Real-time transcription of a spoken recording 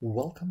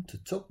Welcome to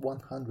Top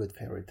 100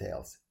 Fairy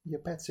Tales, your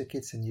pets, your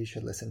kids, and you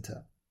should listen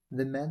to.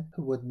 The Man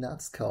Who Would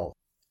Not Scold,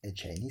 a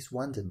Chinese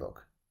Wonder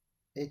Book,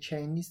 a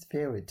Chinese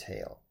Fairy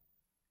Tale,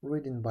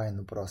 written by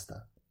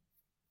Nuprosta.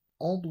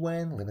 Old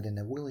Wen lived in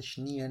a village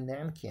near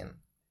Nanking.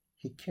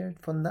 He cared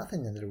for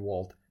nothing in the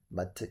world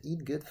but to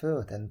eat good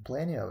food and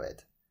plenty of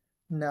it.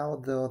 Now,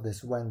 though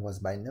this Wen was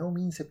by no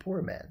means a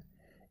poor man,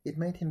 it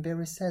made him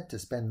very sad to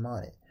spend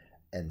money,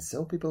 and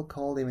so people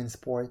called him in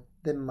sport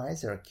the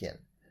Miser King.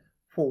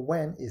 For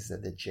Wen is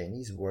the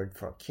Chinese word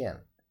for king.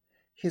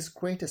 His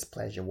greatest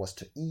pleasure was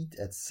to eat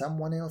at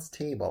someone else's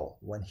table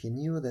when he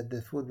knew that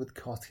the food would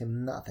cost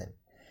him nothing,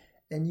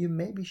 and you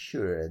may be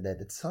sure that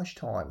at such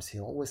times he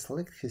always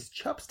licked his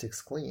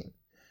chopsticks clean.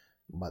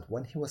 But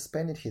when he was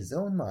spending his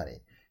own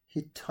money,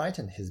 he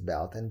tightened his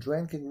belt and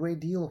drank a great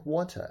deal of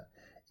water,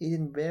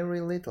 eating very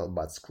little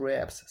but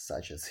scraps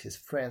such as his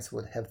friends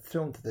would have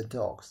thrown to the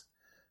dogs.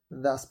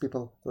 Thus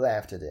people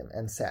laughed at him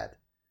and said,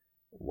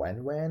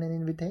 when an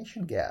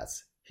invitation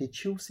gets, he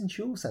chews and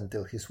chews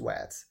until he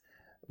sweats,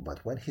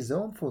 but when his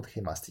own food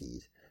he must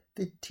eat,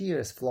 the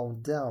tears flow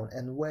down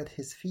and wet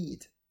his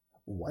feet.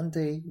 One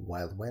day,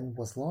 while Wen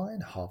was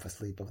lying half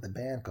asleep on the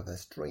bank of a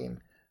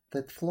stream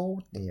that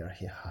flowed near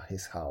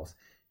his house,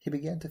 he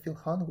began to feel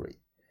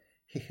hungry.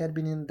 He had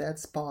been in that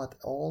spot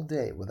all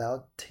day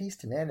without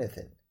tasting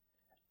anything.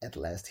 At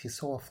last he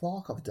saw a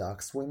flock of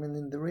ducks swimming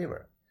in the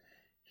river.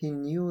 He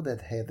knew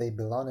that they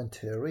belonged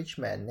to a rich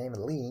man named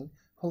Lin,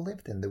 who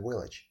lived in the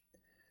village.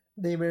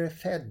 They were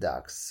fat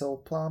ducks, so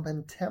plump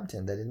and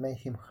tempting that it made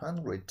him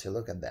hungry to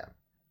look at them.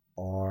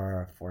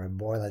 "Or for a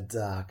boiled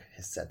duck,"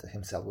 he said to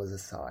himself with a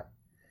sigh.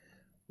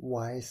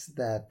 "Why is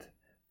that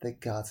the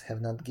gods have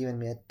not given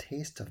me a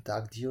taste of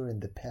duck during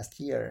the past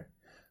year?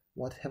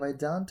 What have I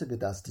done to be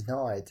thus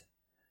denied?"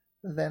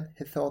 Then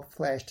a thought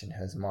flashed in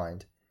his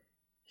mind.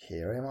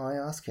 "Here am I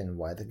asking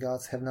why the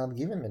gods have not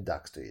given me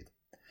ducks to eat.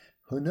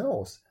 Who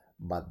knows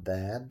but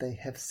that they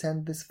have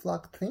sent this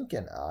flock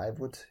thinking I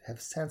would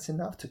have sense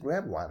enough to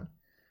grab one?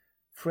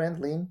 Friend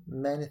Lin,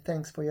 many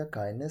thanks for your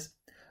kindness.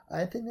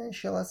 I think I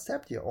shall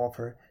accept your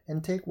offer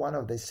and take one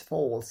of these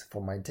fowls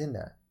for my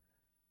dinner."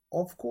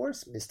 Of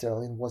course, Mr.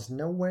 Lin was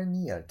nowhere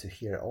near to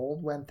hear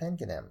old Wen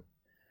thanking him.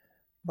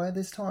 By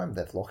this time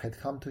the flock had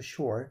come to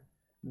shore.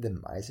 The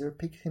miser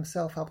picked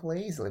himself up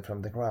lazily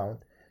from the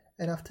ground,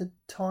 and after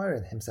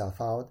tiring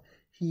himself out,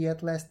 he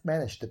at last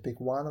managed to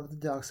pick one of the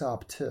ducks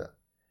up too.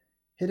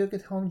 He took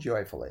it home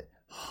joyfully,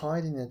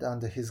 hiding it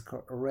under his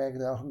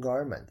ragged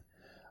garment.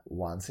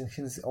 Once in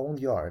his own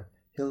yard,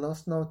 he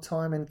lost no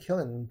time in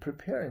killing and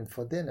preparing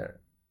for dinner.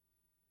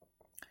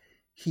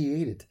 He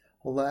ate it,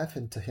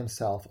 laughing to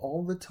himself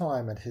all the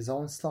time at his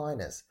own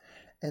slyness,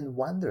 and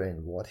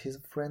wondering what his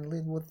friend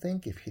Lin would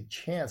think if he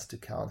chanced to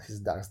count his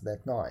ducks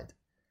that night.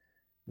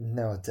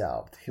 No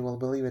doubt he will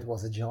believe it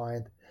was a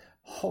giant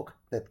hawk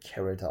that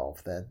carried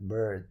off that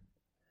bird,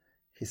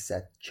 he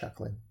said,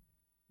 chuckling.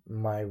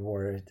 My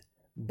word!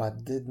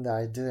 But didn't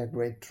I do a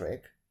great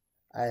trick?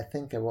 I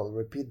think I will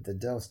repeat the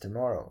dose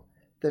tomorrow.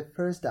 The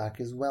first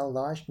duck is well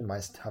lodged in my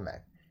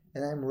stomach,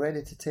 and I am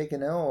ready to take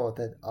an oath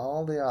that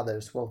all the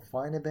others will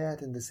find a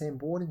bed in the same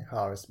boarding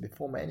house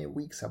before many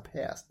weeks are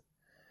past.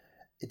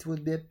 It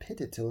would be a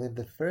pity to leave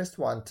the first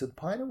one to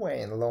pine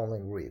away in lonely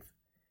grief.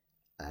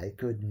 I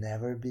could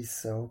never be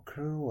so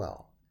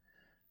cruel.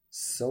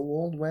 So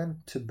old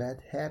went to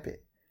bed happy.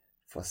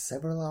 For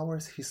several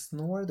hours he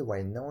snored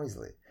away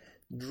noisily,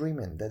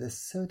 dreaming that a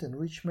certain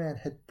rich man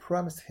had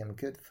promised him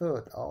good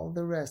food all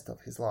the rest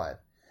of his life,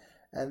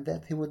 and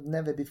that he would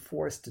never be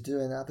forced to do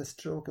another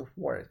stroke of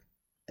work.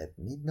 At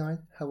midnight,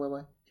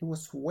 however, he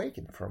was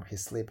wakened from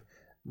his sleep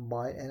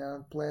by an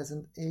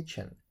unpleasant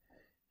itching.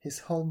 His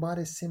whole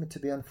body seemed to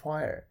be on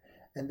fire,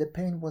 and the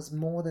pain was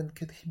more than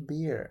could he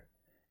bear.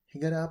 He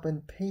got up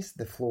and paced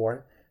the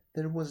floor.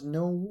 There was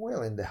no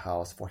oil in the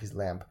house for his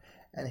lamp,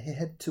 and he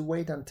had to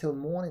wait until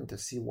morning to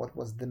see what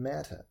was the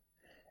matter.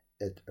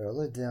 At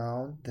early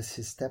dawn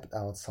he stepped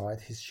outside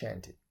his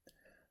shanty.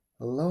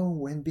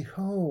 Lo and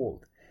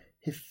behold!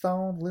 He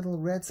found little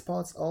red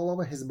spots all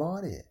over his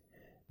body.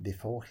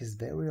 Before his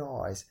very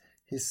eyes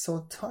he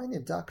saw tiny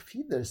duck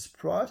feathers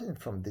sprouting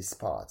from these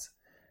spots.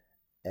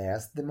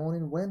 As the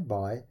morning went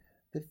by,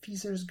 the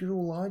feathers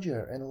grew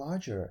larger and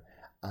larger,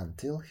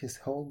 until his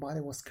whole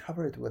body was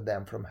covered with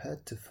them from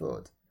head to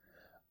foot.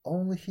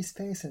 Only his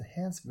face and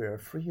hands were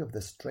free of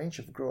the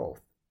strange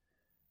growth.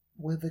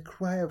 With a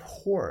cry of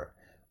horror,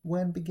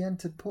 Wen began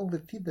to pull the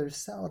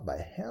feathers out by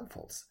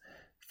handfuls,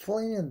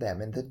 flinging them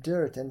in the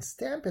dirt and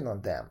stamping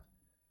on them.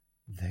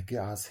 "The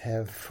gods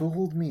have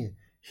fooled me,"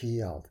 he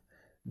yelled.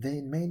 "They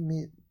made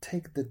me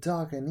take the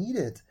duck and eat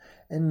it,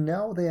 and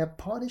now they are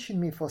punishing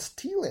me for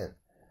stealing."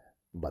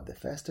 But the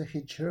faster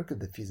he jerked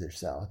the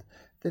feathers out,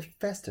 the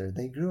faster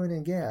they grew in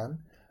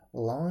again,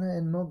 longer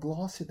and more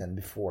glossy than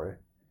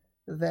before.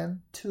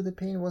 Then, too, the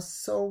pain was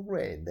so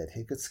great that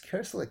he could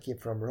scarcely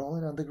keep from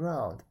rolling on the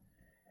ground.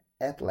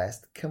 At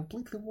last,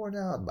 completely worn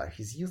out by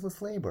his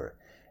useless labor,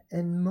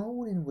 and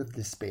moaning with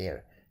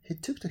despair, he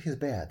took to his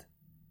bed.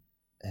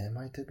 "Am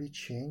I to be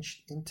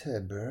changed into a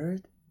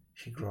bird?"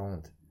 he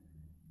groaned.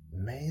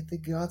 May the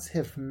gods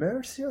have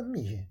mercy on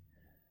me.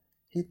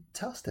 He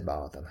tossed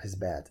about on his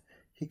bed.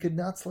 He could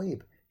not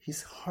sleep.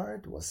 His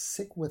heart was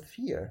sick with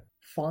fear.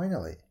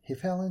 Finally, he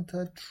fell into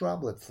a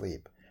troubled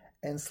sleep,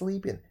 and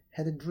sleeping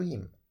had a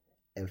dream.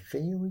 A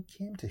fairy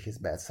came to his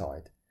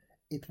bedside.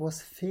 It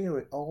was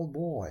Fairy Old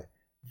Boy,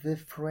 the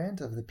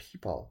friend of the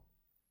people.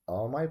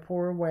 "Oh, my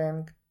poor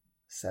Wang,"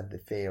 said the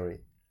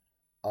fairy,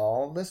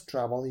 "all this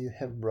trouble you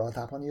have brought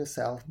upon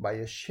yourself by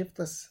your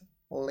shiftless,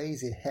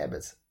 lazy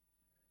habits.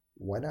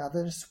 When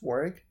others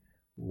work,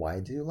 why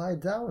do you lie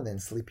down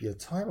and sleep your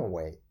time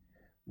away?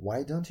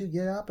 Why don't you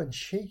get up and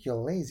shake your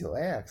lazy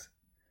legs?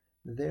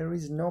 There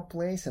is no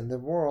place in the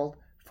world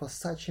for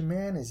such a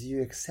man as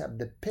you except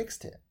the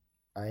pigsty."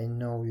 "I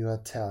know you are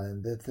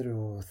telling the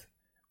truth,"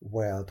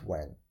 wailed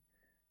Wang.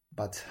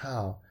 "But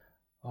how,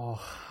 oh,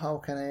 how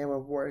can I ever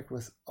work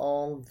with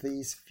all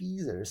these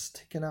feathers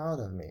sticking out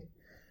of me?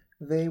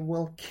 They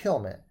will kill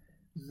me.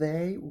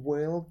 They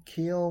will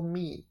kill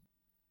me."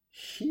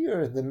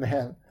 "Hear the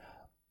man,"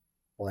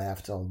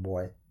 laughed Old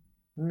Boy.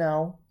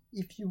 "Now,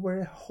 if you were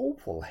a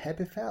hopeful,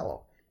 happy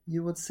fellow,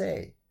 you would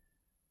say,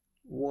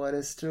 'What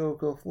a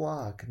stroke of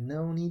luck!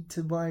 No need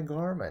to buy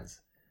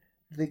garments.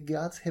 The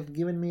gods have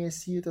given me a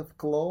suit of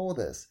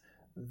clothes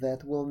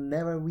that will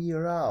never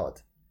wear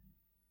out.'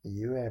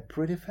 You're a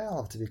pretty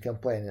fellow to be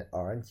complaining,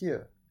 aren't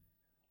you?"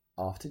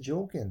 After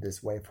joking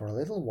this way for a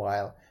little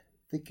while,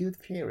 the good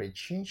fairy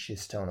changed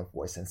his tone of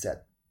voice and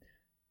said,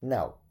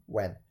 "Now,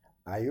 Wen,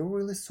 are you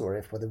really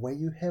sorry for the way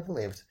you have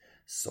lived?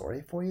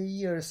 Sorry for your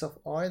years of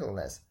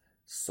idleness?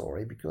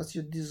 Sorry because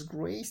you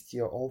disgraced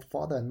your old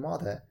father and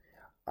mother?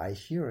 I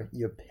hear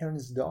your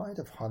parents died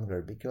of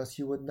hunger because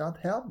you would not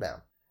help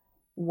them."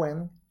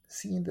 Wen,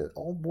 seeing that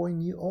Old Boy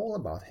knew all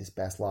about his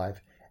past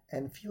life,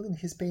 and feeling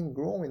his pain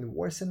growing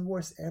worse and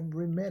worse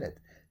every minute,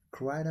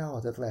 cried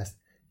out at last,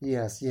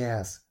 "Yes,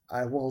 yes,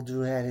 I will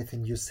do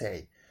anything you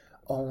say.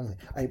 Only,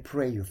 I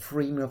pray you,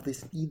 free me of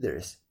these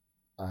feathers."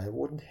 "I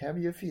wouldn't have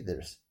your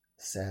feathers,"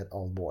 said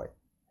Old Boy,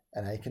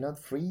 "and I cannot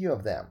free you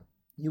of them.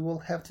 You will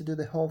have to do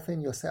the whole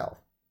thing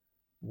yourself.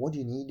 What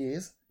you need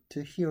is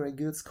to hear a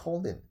good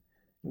scolding.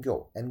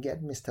 Go and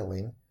get Mr.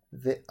 Lin,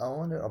 the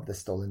owner of the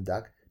stolen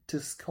duck, to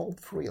scold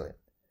freely.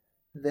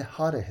 The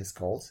harder he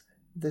scolds,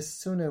 the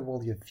sooner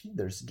will your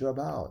feathers drop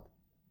out."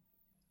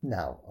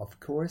 Now, of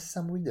course,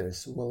 some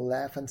readers will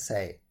laugh and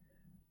say,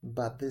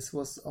 "But this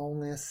was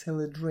only a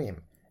silly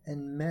dream,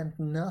 and meant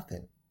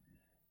nothing."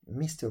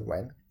 Mr.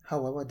 Wren,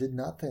 however, did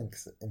not think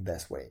in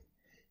this way.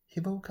 He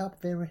woke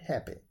up very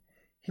happy.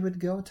 He would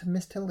go to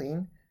Mr.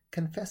 Lin,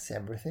 confess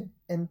everything,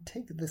 and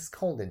take the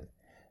scolding.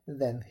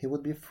 Then he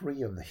would be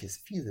free of his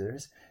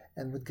feathers,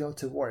 and would go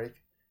to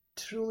work.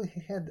 Truly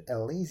he had a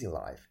lazy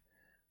life.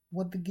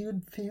 What the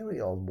good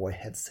fairy Old Boy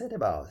had said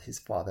about his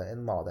father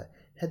and mother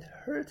had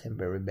hurt him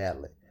very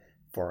badly,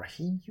 for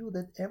he knew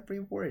that every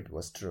word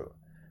was true.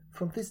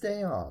 From this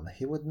day on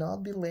he would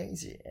not be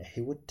lazy, and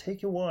he would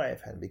take a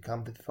wife and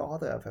become the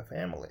father of a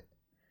family.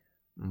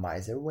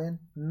 Miser Wen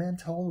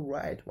meant all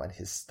right when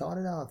he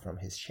started out from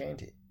his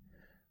shanty.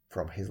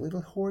 From his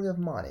little hoard of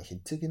money he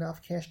took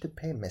enough cash to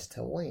pay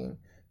Mr. Lin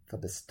for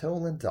the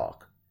stolen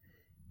dog.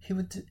 He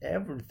would do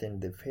everything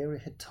the fairy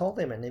had told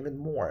him and even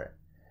more.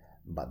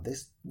 But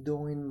this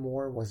doing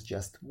more was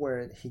just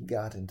where he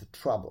got into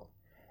trouble.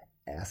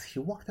 As he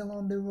walked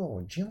along the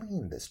road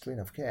jingling the string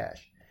of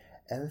cash,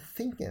 and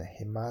thinking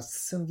he must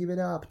soon give it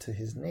up to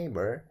his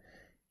neighbor,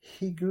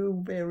 he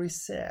grew very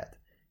sad.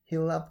 He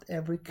loved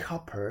every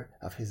copper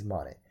of his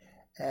money,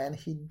 and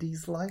he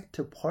disliked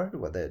to part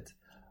with it.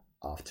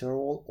 After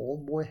all,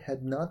 Old Boy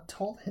had not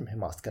told him he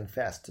must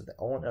confess to the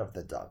owner of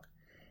the dog.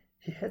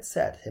 He had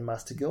said he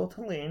must go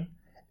to Lin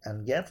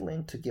and get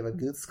Lin to give a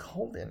good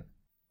scolding.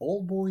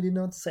 Old Boy did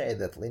not say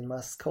that Lin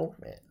must scold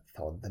me,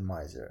 thought the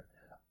miser.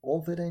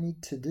 All that I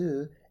need to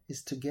do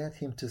is to get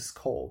him to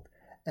scold,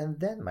 and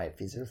then my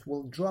feathers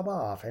will drop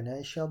off and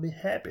I shall be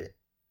happy.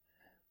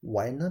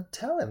 Why not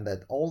tell him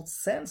that old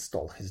Sen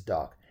stole his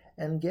dog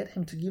and get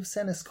him to give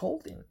Sen a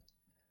scolding?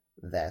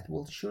 That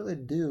will surely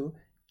do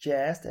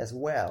just as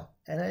well,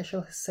 and I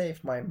shall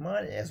save my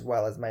money as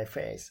well as my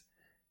face.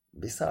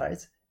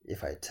 Besides,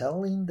 if I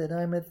tell him that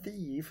I'm a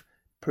thief,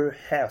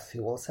 perhaps he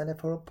will send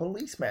for a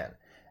policeman,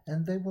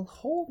 and they will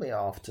hold me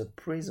off to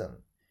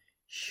prison.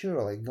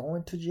 Surely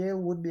going to jail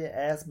would be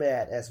as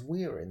bad as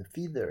wearing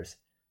feathers.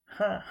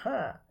 Ha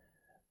ha!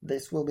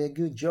 This will be a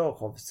good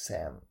joke of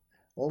Sam,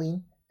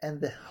 Lin, and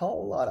the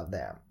whole lot of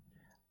them.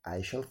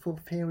 I shall fool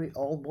Fairy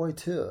Old Boy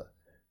too.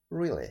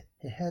 Really,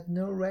 he had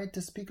no right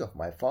to speak of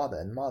my father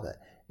and mother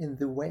in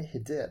the way he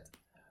did.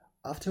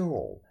 After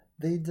all,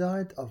 they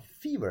died of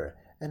fever,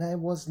 and I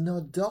was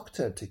no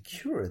doctor to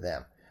cure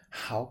them.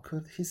 How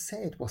could he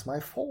say it was my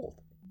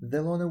fault?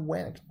 The loner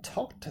Wang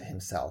talked to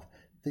himself,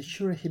 the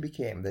surer he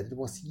became that it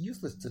was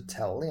useless to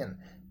tell Lin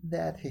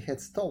that he had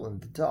stolen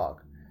the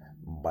dog.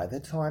 By the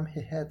time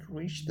he had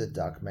reached the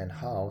Duckman's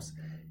house,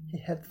 he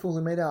had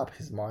fully made up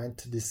his mind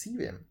to deceive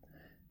him.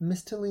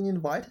 Mr. Lin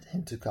invited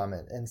him to come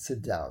in and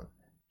sit down.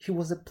 He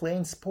was a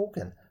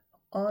plain-spoken,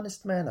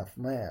 honest man of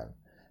man,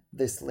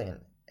 this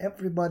Lin,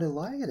 Everybody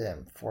liked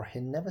him, for he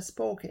never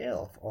spoke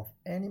ill of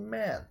any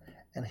man,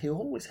 and he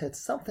always had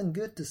something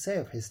good to say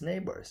of his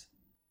neighbors.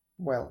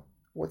 Well,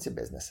 what's your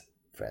business,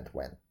 friend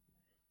Wen?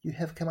 You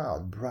have come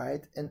out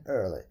bright and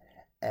early,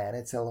 and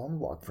it's a long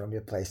walk from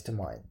your place to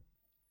mine.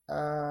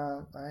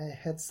 I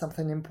had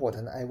something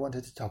important I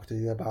wanted to talk to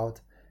you about,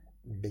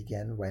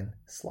 began Wen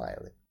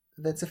slyly.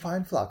 That's a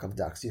fine flock of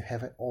ducks you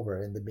have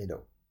over in the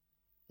meadow.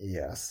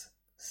 Yes,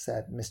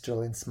 said Mr.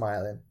 Lin,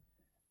 smiling.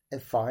 A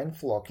fine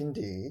flock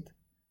indeed.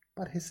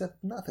 But he said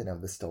nothing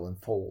of the stolen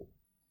fowl.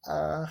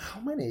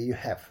 How many you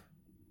have?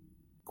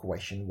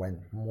 Questioned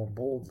Wen more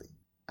boldly.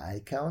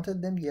 I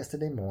counted them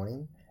yesterday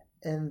morning,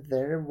 and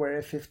there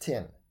were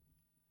 15.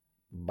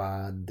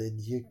 But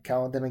did you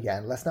count them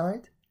again last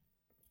night?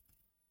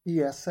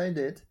 Yes, I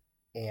did,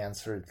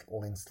 answered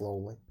Lin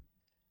slowly.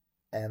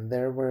 And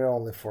there were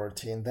only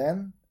 14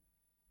 then?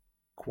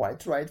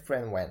 Quite right,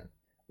 friend Wen.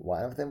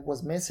 One of them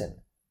was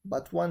missing,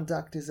 but one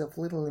duck is of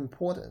little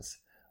importance.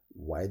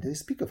 Why do you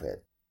speak of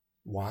it?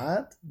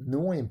 What?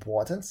 No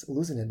importance?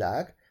 Losing a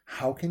duck?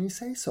 How can you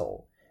say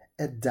so?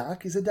 A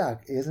duck is a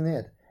duck, isn't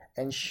it?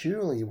 And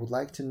surely you would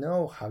like to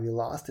know how you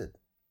lost it.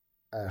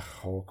 A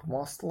hawk,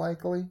 most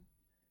likely?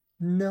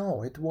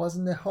 No, it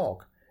wasn't a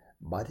hawk.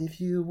 But if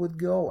you would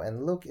go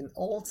and look in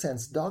Old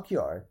Sands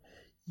dockyard,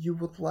 you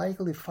would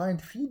likely find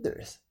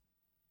feeders.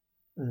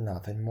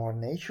 Nothing more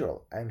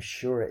natural, I'm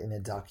sure, in a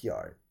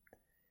dockyard.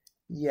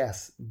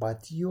 Yes,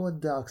 but your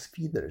dog's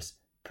feeders,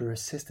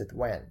 persisted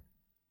Wen.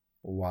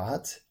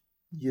 What?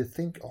 You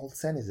think Old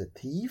San is a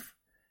thief?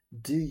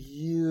 Do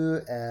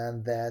you,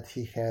 and that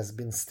he has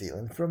been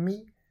stealing from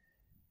me?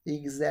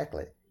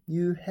 Exactly.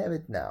 You have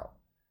it now.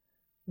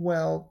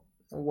 Well,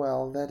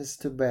 that is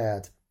too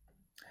bad.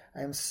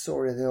 I'm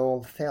sorry the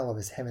old fellow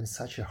is having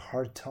such a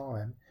hard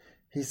time.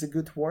 He's a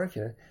good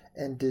worker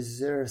and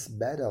deserves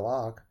better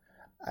luck.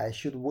 I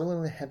should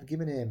willingly have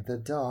given him the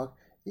dog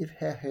if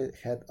he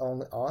had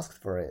only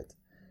asked for it.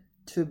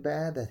 Too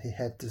bad that he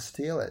had to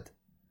steal it.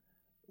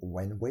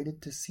 Wen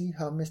waited to see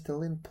how Mr.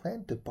 Lin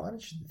planned to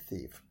punish the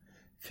thief,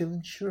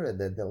 feeling sure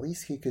that the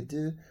least he could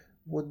do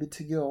would be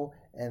to go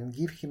and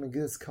give him a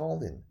good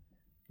scolding.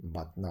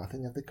 But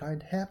nothing of the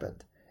kind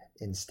happened.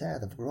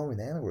 Instead of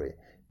growing angry,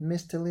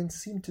 Mr. Lin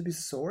seemed to be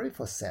sorry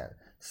for San,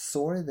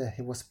 sorry that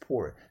he was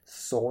poor,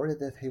 sorry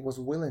that he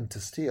was willing to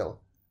steal.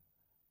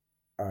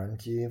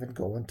 Aren't you even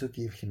going to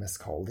give him a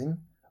scolding?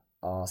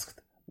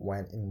 Asked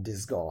Wen in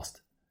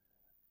disgust.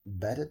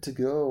 Better to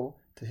go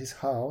to his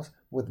house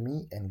with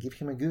me and give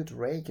him a good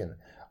raking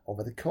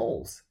over the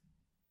coals.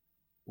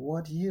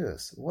 What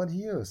use? What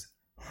use?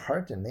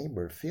 Hurt a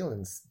neighbor's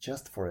feelings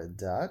just for a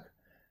duck?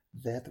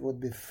 That would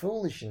be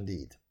foolish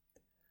indeed.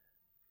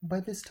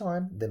 By this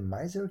time the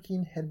Miser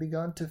King had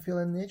begun to feel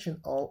an itching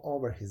all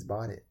over his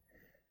body.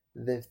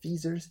 The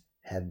feathers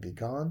had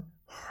begun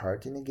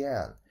hurting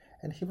again,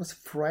 and he was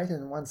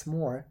frightened once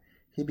more.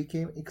 He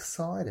became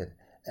excited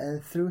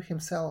and threw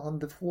himself on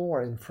the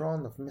floor in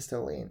front of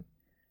Mr. Lin.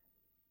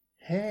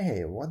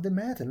 Hey, what the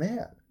matter,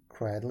 man?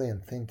 Cried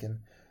Lin, thinking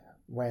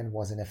Wen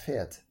was in a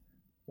fit.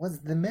 What's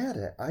the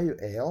matter? Are you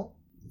ill?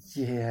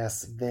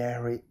 Yes,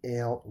 very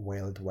ill,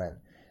 wailed Wen.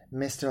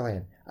 Mr.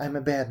 Lin, I'm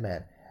a bad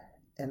man,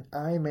 and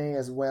I may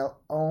as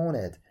well own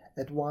it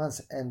at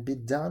once and be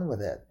done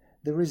with it.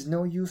 There is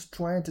no use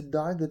trying to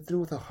dodge the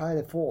truth or hide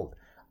a fault.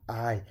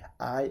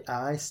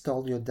 I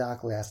stole your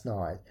duck last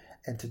night,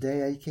 and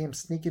today I came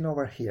sneaking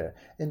over here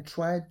and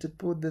tried to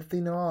put the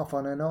thing off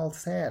on an Old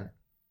San.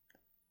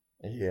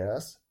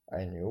 Yes,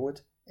 I knew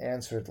it,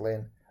 answered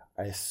Lin.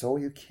 I saw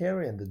you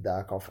carrying the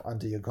duck off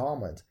under your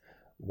garment.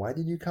 Why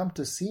did you come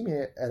to see me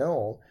at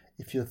all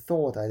if you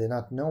thought I did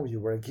not know you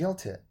were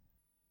guilty?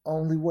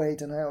 Only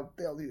wait and I'll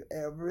tell you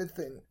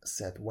everything,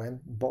 said Wen,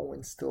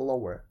 bowing still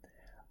lower.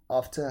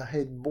 After I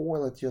had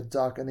boiled your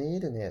duck and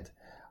eaten it,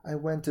 I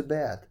went to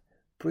bed.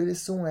 Pretty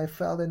soon I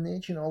felt an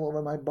itching all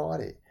over my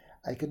body.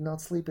 I could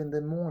not sleep in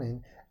the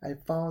morning. I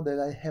found that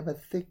I have a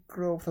thick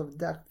growth of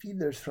duck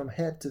feathers from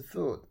head to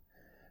foot.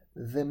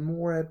 The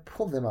more I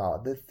pulled them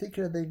out, the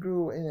thicker they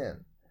grew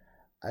in.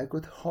 I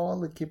could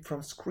hardly keep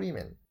from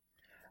screaming.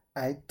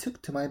 I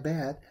took to my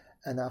bed,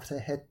 and after I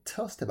had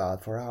tossed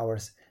about for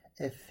hours,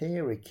 a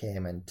fairy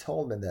came and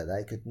told me that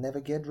I could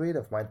never get rid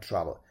of my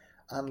trouble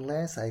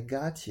unless I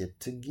got you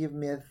to give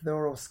me a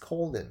thorough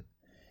scolding.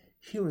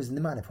 Here is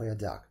the money for your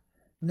duck.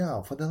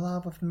 Now, for the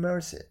love of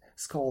mercy,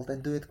 scold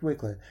and do it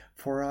quickly,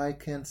 for I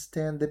can't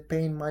stand the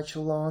pain much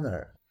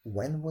longer.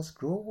 Wen was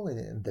grovelling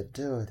in the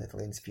dirt at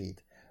Lin's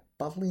feet,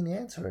 but Lin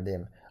answered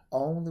him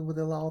only with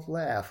a loud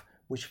laugh,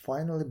 which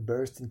finally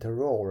burst into a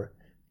roar.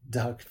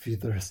 Duck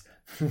feathers,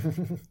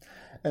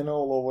 and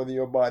all over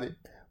your body.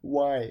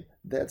 Why,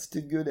 that's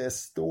too good a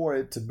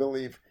story to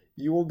believe.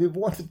 You will be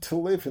wanted to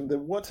live in the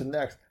water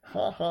next.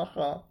 Ha ha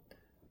ha.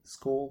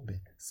 Scold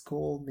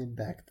me,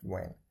 begged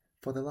Wen.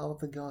 For the love of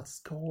the gods,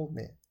 scold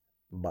me.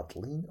 But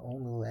Lin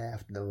only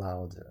laughed the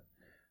louder.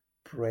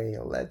 Pray,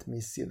 let me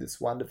see this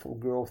wonderful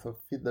growth of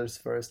feathers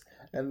first,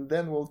 and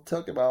then we'll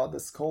talk about the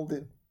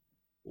scolding.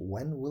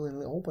 Wen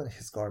willingly opened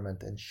his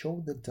garment and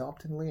showed the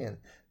doubting Lin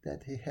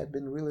that he had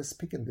been really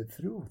speaking the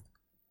truth.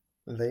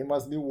 "They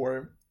must be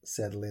warm,"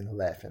 said Lin,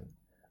 laughing.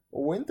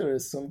 "Winter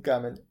is soon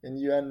coming, and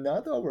you are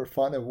not over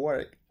fond of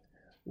work.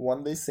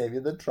 Won't they save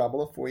you the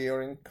trouble of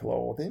wearing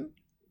clothing?"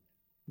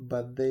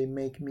 "But they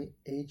make me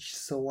itch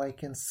so I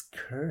can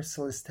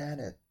scarcely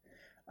stand it.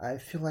 I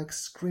feel like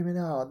screaming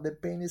out, the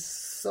pain is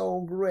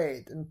so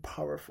great and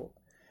powerful."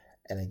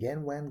 And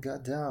again Wen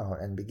got down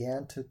and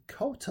began to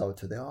kowtow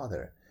to the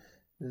other.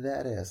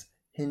 That is,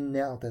 he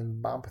knelt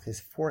and bumped his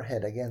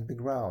forehead against the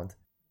ground.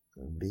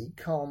 "Be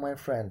calm, my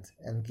friend,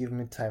 and give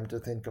me time to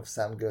think of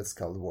some good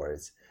scold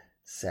words,"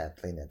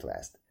 said Lin at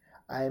last.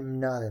 "I am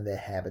not in the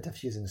habit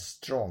of using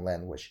strong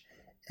language,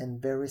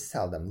 and very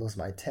seldom lose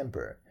my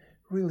temper.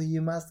 Really,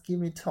 you must give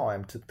me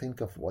time to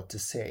think of what to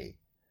say."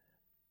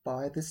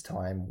 By this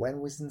time Wen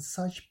was in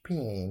such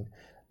pain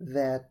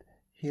that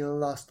he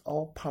lost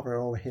all power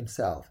over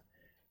himself.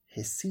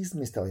 He seized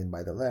Mr. Lin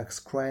by the legs,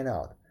 crying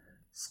out,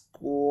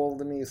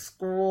 "Scold me,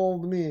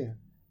 scold me!"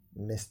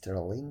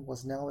 Mr. Lin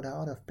was now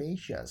out of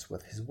patience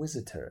with his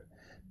visitor.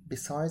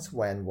 Besides,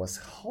 Wen was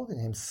holding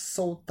him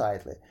so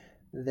tightly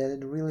that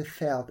it really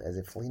felt as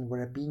if Lin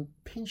were being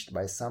pinched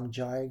by some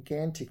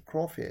gigantic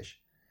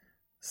crawfish.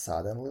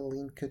 Suddenly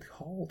Lin could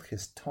hold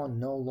his tongue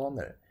no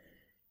longer.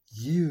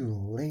 "You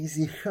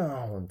lazy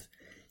hound!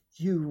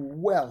 You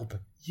whelp!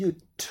 You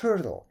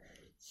turtle!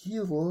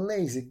 You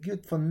lazy,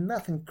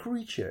 good-for-nothing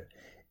creature!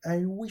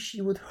 I wish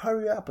you would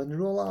hurry up and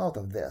roll out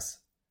of this."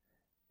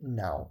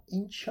 Now,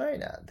 in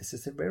China, this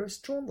is a very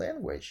strong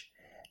language,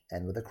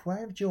 and with a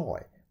cry of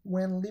joy,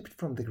 Wen leaped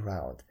from the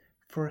ground,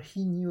 for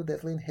he knew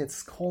that Lin had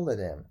scolded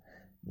him.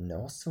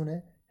 No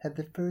sooner had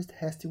the first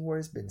hasty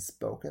words been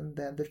spoken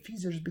than the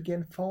feathers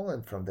began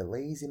falling from the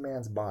lazy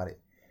man's body,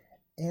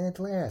 and at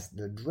last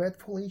the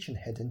dreadful itching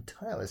had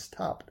entirely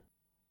stopped.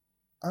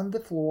 On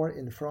the floor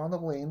in front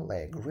of Lin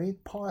lay a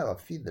great pile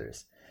of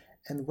feathers,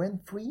 and Wen,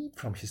 freed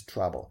from his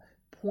trouble,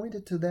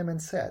 pointed to them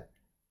and said,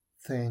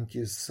 "Thank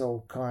you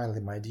so kindly,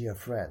 my dear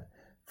friend,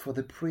 for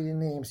the pretty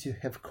names you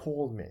have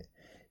called me.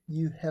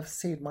 You have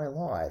saved my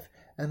life,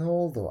 and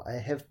although I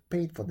have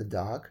paid for the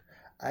dog,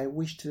 I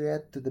wish to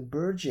add to the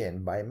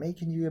bargain by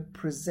making you a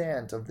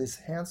present of these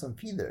handsome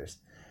feathers.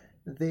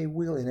 They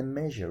will in a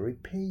measure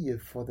repay you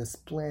for the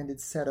splendid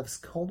set of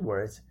scold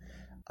words.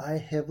 I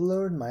have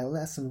learned my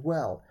lesson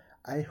well,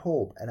 I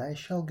hope, and I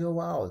shall go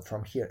out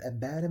from here a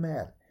better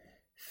man.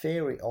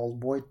 Fairy, old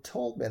boy,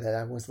 told me that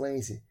I was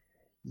lazy.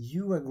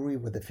 You agree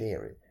with the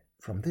fairy.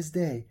 From this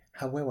day,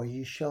 however,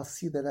 you shall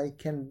see that I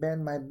can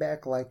bend my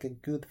back like a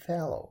good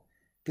fellow.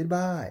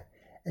 Goodbye,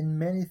 and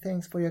many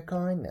thanks for your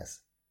kindness."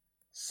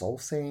 So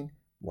saying,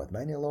 with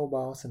many low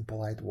bows and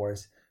polite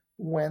words,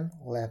 Wen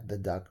left the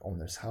dog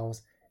owner's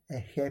house a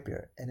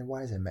happier and a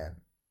wiser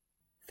man.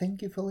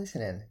 Thank you for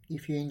listening.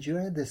 If you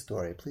enjoyed this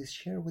story, please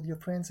share with your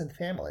friends and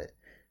family.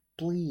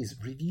 Please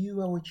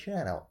review our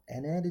channel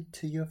and add it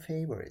to your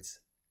favorites.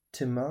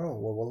 Tomorrow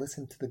we will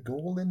listen to the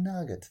Golden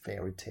Nugget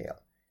fairy tale,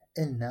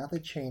 another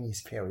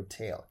Chinese fairy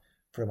tale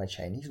from a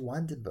Chinese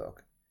wonder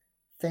book.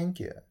 Thank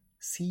you.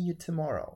 See you tomorrow.